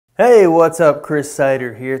Hey, what's up? Chris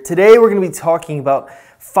Sider here. Today we're going to be talking about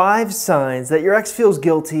 5 signs that your ex feels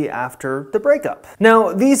guilty after the breakup.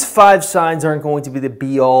 Now, these 5 signs aren't going to be the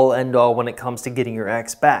be-all, end-all when it comes to getting your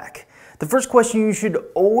ex back. The first question you should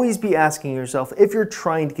always be asking yourself if you're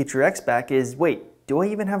trying to get your ex back is, wait, do I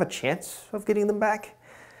even have a chance of getting them back?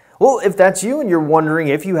 Well, if that's you and you're wondering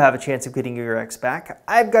if you have a chance of getting your ex back,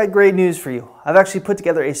 I've got great news for you. I've actually put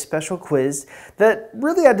together a special quiz that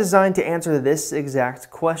really I designed to answer this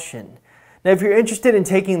exact question. Now, if you're interested in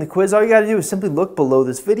taking the quiz, all you gotta do is simply look below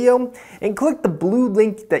this video and click the blue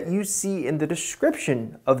link that you see in the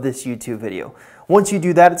description of this YouTube video. Once you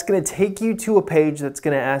do that, it's gonna take you to a page that's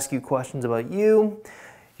gonna ask you questions about you,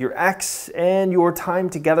 your ex, and your time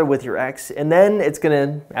together with your ex, and then it's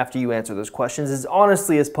gonna, after you answer those questions as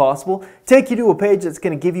honestly as possible, take you to a page that's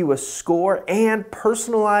gonna give you a score and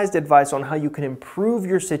personalized advice on how you can improve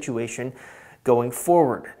your situation going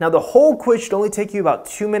forward. Now, the whole quiz should only take you about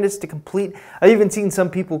 2 minutes to complete. I've even seen some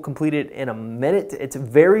people complete it in a minute. It's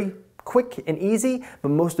very quick and easy, but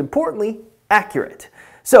most importantly, accurate.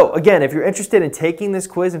 So again, if you're interested in taking this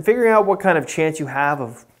quiz and figuring out what kind of chance you have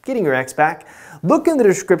of getting your ex back, look in the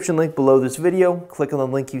description link below this video, click on the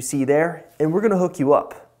link you see there, and we're gonna hook you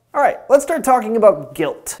up. All right, let's start talking about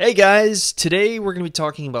guilt. Hey guys, today we're going to be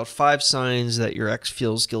talking about 5 signs that your ex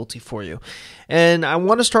feels guilty for you. And I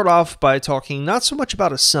want to start off by talking not so much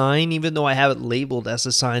about a sign, even though I have it labeled as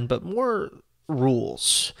a sign, but more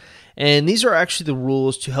rules. And these are actually the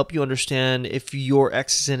rules to help you understand if your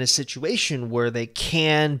ex is in a situation where they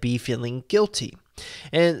can be feeling guilty.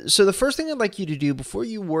 And so the first thing I'd like you to do before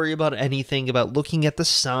you worry about anything about looking at the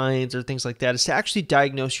signs or things like that is to actually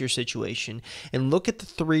diagnose your situation and look at the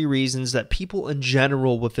 3 reasons that people in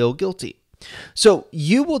general will feel guilty. So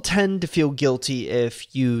you will tend to feel guilty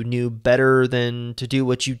if you knew better than to do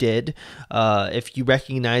what you did, if you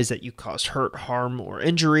recognize that you caused hurt, harm, or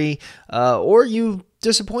injury, or you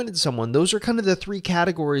disappointed someone. Those are kind of the 3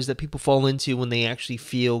 categories that people fall into when they actually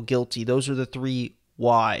feel guilty. Those are the 3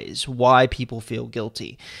 why people feel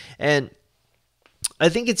guilty. And I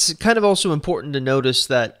think it's kind of also important to notice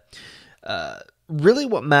that really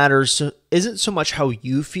what matters isn't so much how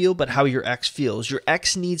you feel, but how your ex feels. Your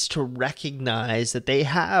ex needs to recognize that they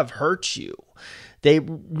have hurt you. They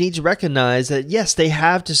need to recognize that, yes, they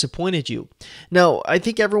have disappointed you. Now, I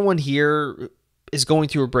think everyone here is going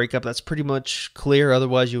through a breakup. That's pretty much clear.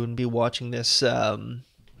 Otherwise, you wouldn't be watching this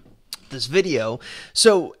this video.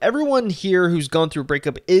 So everyone here who's gone through a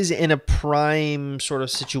breakup is in a prime sort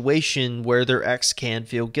of situation where their ex can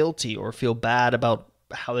feel guilty or feel bad about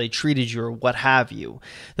how they treated you or what have you.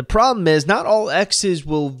 The problem is not all exes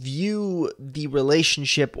will view the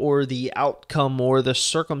relationship or the outcome or the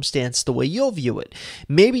circumstance the way you'll view it.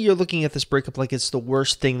 Maybe you're looking at this breakup like it's the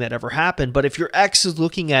worst thing that ever happened, but if your ex is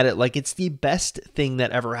looking at it like it's the best thing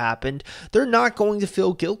that ever happened, they're not going to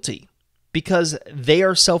feel guilty, because they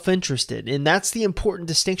are self-interested. And that's the important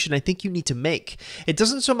distinction I think you need to make. It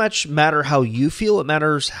doesn't so much matter how you feel, it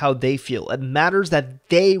matters how they feel. It matters that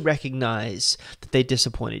they recognize that they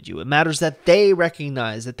disappointed you. It matters that they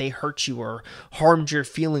recognize that they hurt you or harmed your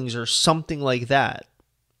feelings or something like that.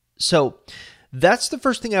 So that's the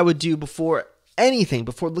first thing I would do before anything,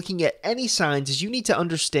 before looking at any signs, is you need to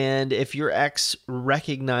understand if your ex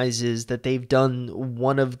recognizes that they've done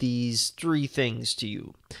one of these 3 things to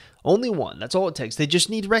you. Only one. That's all it takes. They just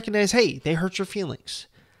need to recognize, hey, they hurt your feelings.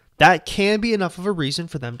 That can be enough of a reason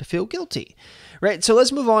for them to feel guilty, right? So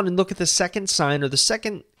let's move on and look at the second sign, or the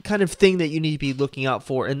second kind of thing that you need to be looking out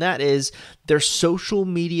for, and that is their social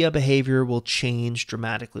media behavior will change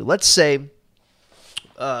dramatically. Let's say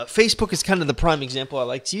Facebook is kind of the prime example I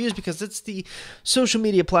like to use because it's the social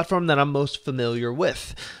media platform that I'm most familiar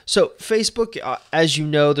with. So Facebook, as you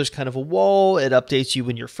know, there's kind of a wall. It updates you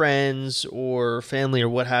when your friends or family or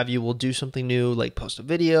what have you will do something new, like post a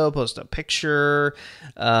video, post a picture,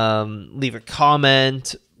 leave a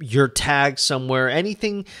comment, you're tagged somewhere.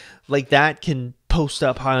 Anything like that can post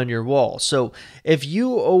up high on your wall. So if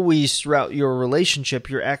you always throughout your relationship,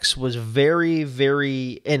 your ex was very,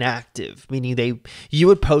 very inactive, meaning you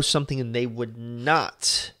would post something and they would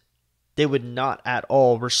not at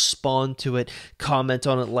all respond to it, comment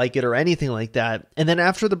on it, like it, or anything like that. And then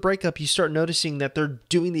after the breakup, you start noticing that they're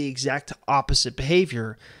doing the exact opposite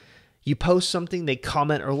behavior. You post something, they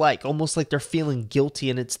comment or like, almost like they're feeling guilty,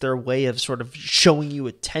 and it's their way of sort of showing you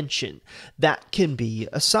attention. That can be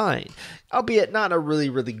a sign, albeit not a really,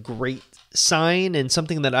 really great sign and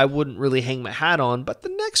something that I wouldn't really hang my hat on. But the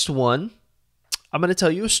next one, I'm going to tell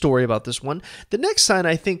you a story about this one. The next sign,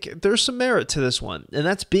 I think there's some merit to this one, and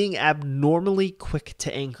that's being abnormally quick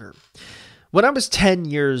to anger. When I was 10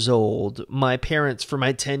 years old, my parents, for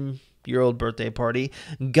my 10 20-year-old birthday party,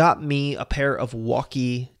 got me a pair of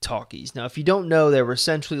walkie-talkies. Now, if you don't know, they were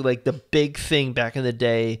essentially like the big thing back in the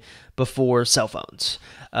day before cell phones.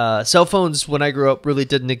 Cell phones, when I grew up, really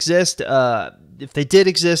didn't exist. If they did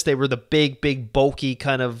exist, they were the big, bulky,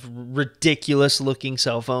 kind of ridiculous-looking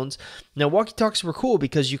cell phones. Now, walkie-talkies were cool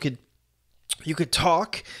because you could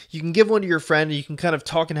talk, you can give one to your friend, and you can kind of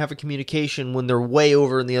talk and have a communication when they're way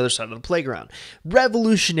over on the other side of the playground.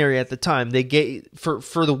 Revolutionary at the time. They gave,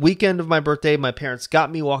 for the weekend of my birthday, my parents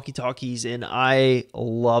got me walkie-talkies, and I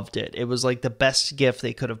loved it. It was like the best gift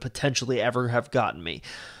they could have potentially ever have gotten me.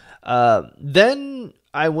 Then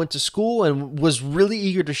I went to school and was really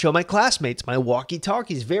eager to show my classmates my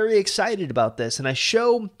walkie-talkies, very excited about this. And I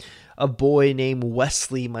show a boy named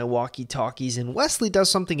Wesley my walkie-talkies, and Wesley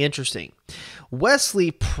does something interesting.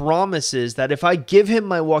 Wesley promises that if I give him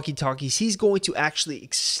my walkie-talkies, he's going to actually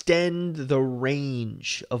extend the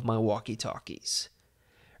range of my walkie-talkies.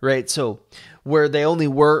 Right? So where they only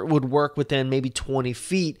would work within maybe 20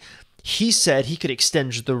 feet, he said he could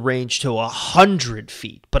extend the range to 100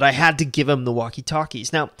 feet, but I had to give him the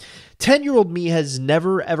walkie-talkies. Now, 10-year-old me has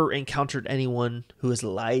never, ever encountered anyone who has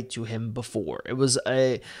lied to him before. It was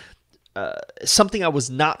something I was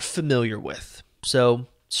not familiar with. So,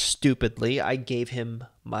 stupidly, I gave him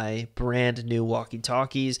my brand new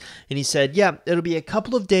walkie-talkies, and he said, yeah, it'll be a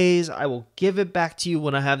couple of days. I will give it back to you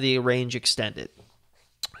when I have the range extended.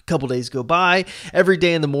 A couple days go by. Every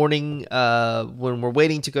day in the morning, when we're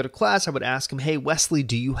waiting to go to class, I would ask him, hey, Wesley,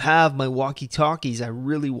 do you have my walkie-talkies? I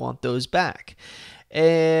really want those back.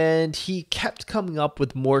 And he kept coming up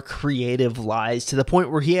with more creative lies, to the point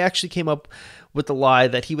where he actually came up with the lie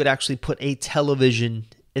that he would actually put a television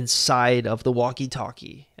inside of the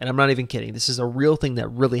walkie-talkie. And I'm not even kidding. This is a real thing that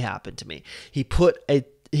really happened to me. He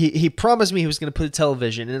promised me he was going to put a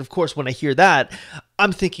television. And of course, when I hear that,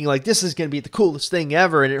 I'm thinking like, this is going to be the coolest thing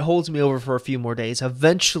ever. And it holds me over for a few more days.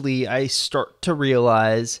 Eventually, I start to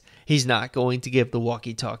realize he's not going to give the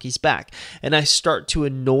walkie-talkies back. And I start to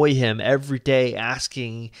annoy him every day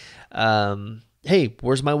asking, hey,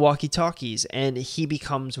 where's my walkie-talkies? And he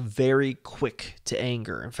becomes very quick to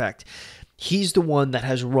anger. In fact, he's the one that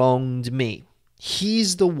has wronged me.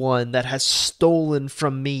 He's the one that has stolen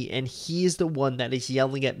from me, and he's the one that is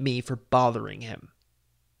yelling at me for bothering him.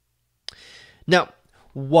 Now,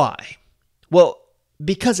 why? Well,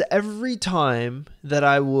 because every time that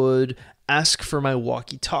I would ask for my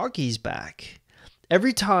walkie-talkies back,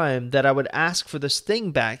 every time that I would ask for this thing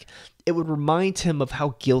back, it would remind him of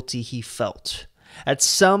how guilty he felt. At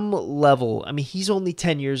some level, I mean, he's only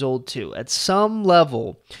 10 years old too. At some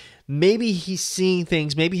level, maybe he's seeing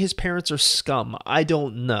things. Maybe his parents are scum. I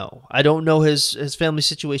don't know. I don't know his family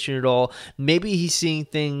situation at all. Maybe he's seeing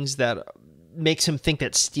things that makes him think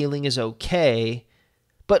that stealing is okay.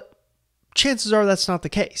 But chances are that's not the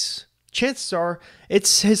case. Chances are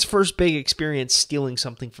it's his first big experience stealing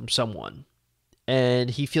something from someone. And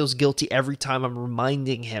he feels guilty every time I'm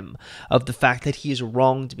reminding him of the fact that he has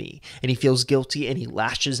wronged me. And he feels guilty and he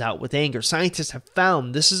lashes out with anger. Scientists have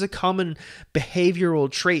found this is a common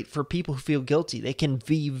behavioral trait for people who feel guilty. They can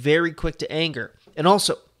be very quick to anger. And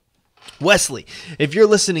also, Wesley, if you're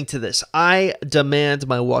listening to this, I demand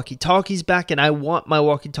my walkie-talkies back, and I want my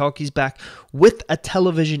walkie-talkies back with a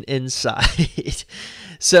television inside.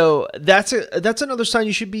 So that's another sign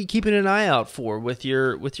you should be keeping an eye out for with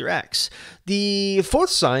your ex. The fourth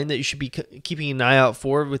sign that you should be keeping an eye out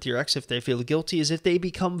for with your ex if they feel guilty is if they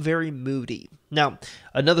become very moody. Now,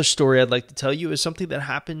 another story I'd like to tell you is something that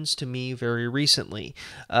happens to me very recently.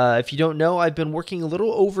 If you don't know, I've been working a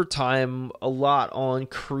little overtime a lot on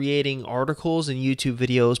creating articles and YouTube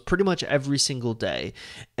videos pretty much every single day.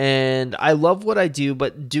 And I love what I do,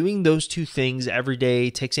 but doing those two things every day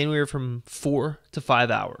takes anywhere from 4 to 5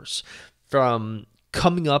 hours. From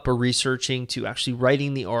coming up or researching to actually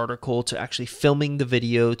writing the article, to actually filming the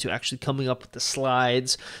video, to actually coming up with the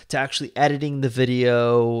slides, to actually editing the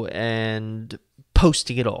video and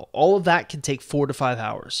posting it all. All of that can take 4 to 5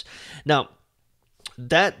 hours. Now,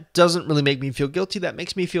 that doesn't really make me feel guilty. That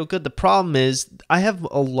makes me feel good. The problem is I have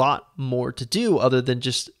a lot more to do other than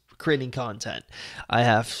just creating content. I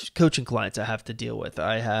have coaching clients I have to deal with.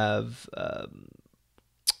 I have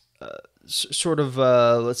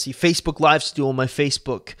Facebook Lives to do on my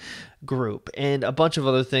Facebook group, and a bunch of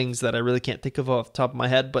other things that I really can't think of off the top of my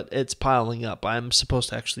head, but it's piling up. I'm supposed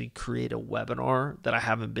to actually create a webinar that I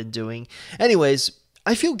haven't been doing. Anyways,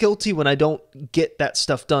 I feel guilty when I don't get that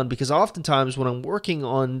stuff done, because oftentimes when I'm working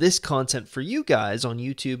on this content for you guys on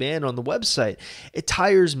YouTube and on the website, it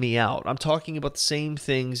tires me out. I'm talking about the same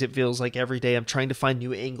things, it feels like, every day. I'm trying to find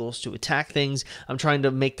new angles to attack things. I'm trying to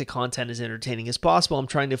make the content as entertaining as possible. I'm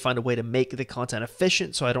trying to find a way to make the content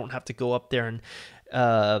efficient so I don't have to go up there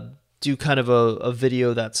and do kind of a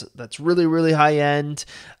video that's really, really high end.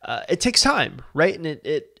 It takes time, right? And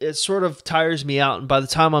it sort of tires me out. And by the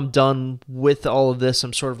time I'm done with all of this,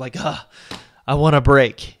 I'm sort of like, I want a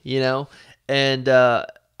break, you know? And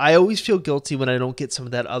I always feel guilty when I don't get some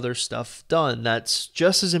of that other stuff done that's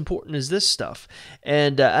just as important as this stuff.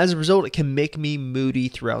 And as a result, it can make me moody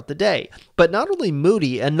throughout the day. But not only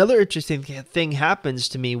moody, another interesting thing happens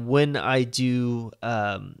to me when I do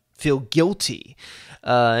feel guilty.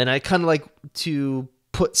 And I kind of like to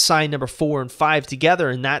put sign number 4 and 5 together,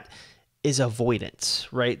 and that is avoidance,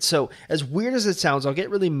 right? So as weird as it sounds, I'll get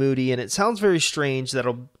really moody, and it sounds very strange that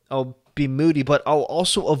I'll be moody, but I'll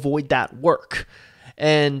also avoid that work.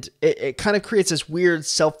 And it kind of creates this weird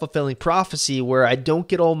self-fulfilling prophecy where I don't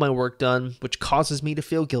get all my work done, which causes me to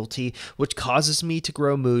feel guilty, which causes me to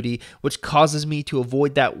grow moody, which causes me to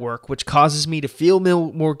avoid that work, which causes me to feel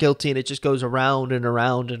more guilty, and it just goes around and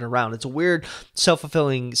around and around. It's a weird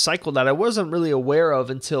self-fulfilling cycle that I wasn't really aware of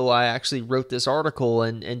until I actually wrote this article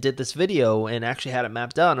and did this video and actually had it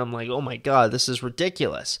mapped out. And I'm like, oh my God, this is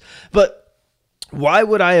ridiculous. But why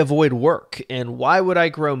would I avoid work, and why would I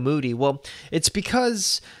grow moody? Well, it's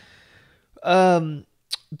because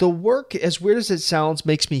the work, as weird as it sounds,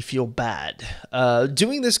 makes me feel bad.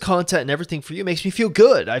 Doing this content and everything for you makes me feel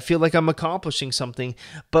good. I feel like I'm accomplishing something.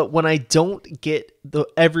 But when I don't get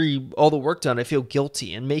all the work done, I feel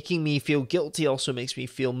guilty. And making me feel guilty also makes me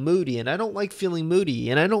feel moody. And I don't like feeling moody,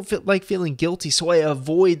 and I don't like feeling guilty. So I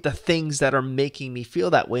avoid the things that are making me feel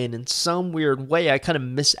that way. And in some weird way, I kind of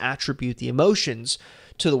misattribute the emotions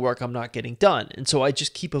to the work I'm not getting done. And so I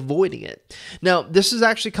just keep avoiding it. Now, this is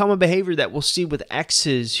actually common behavior that we'll see with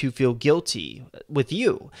exes who feel guilty with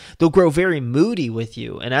you. They'll grow very moody with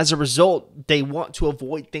you. And as a result, they want to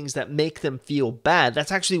avoid things that make them feel bad.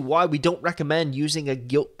 That's actually why we don't recommend using a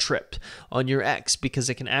guilt trip on your ex, because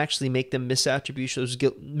it can actually make them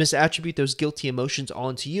misattribute those guilty emotions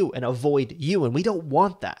onto you and avoid you. And we don't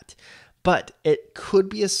want that. But it could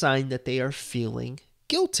be a sign that they are feeling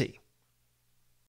guilty.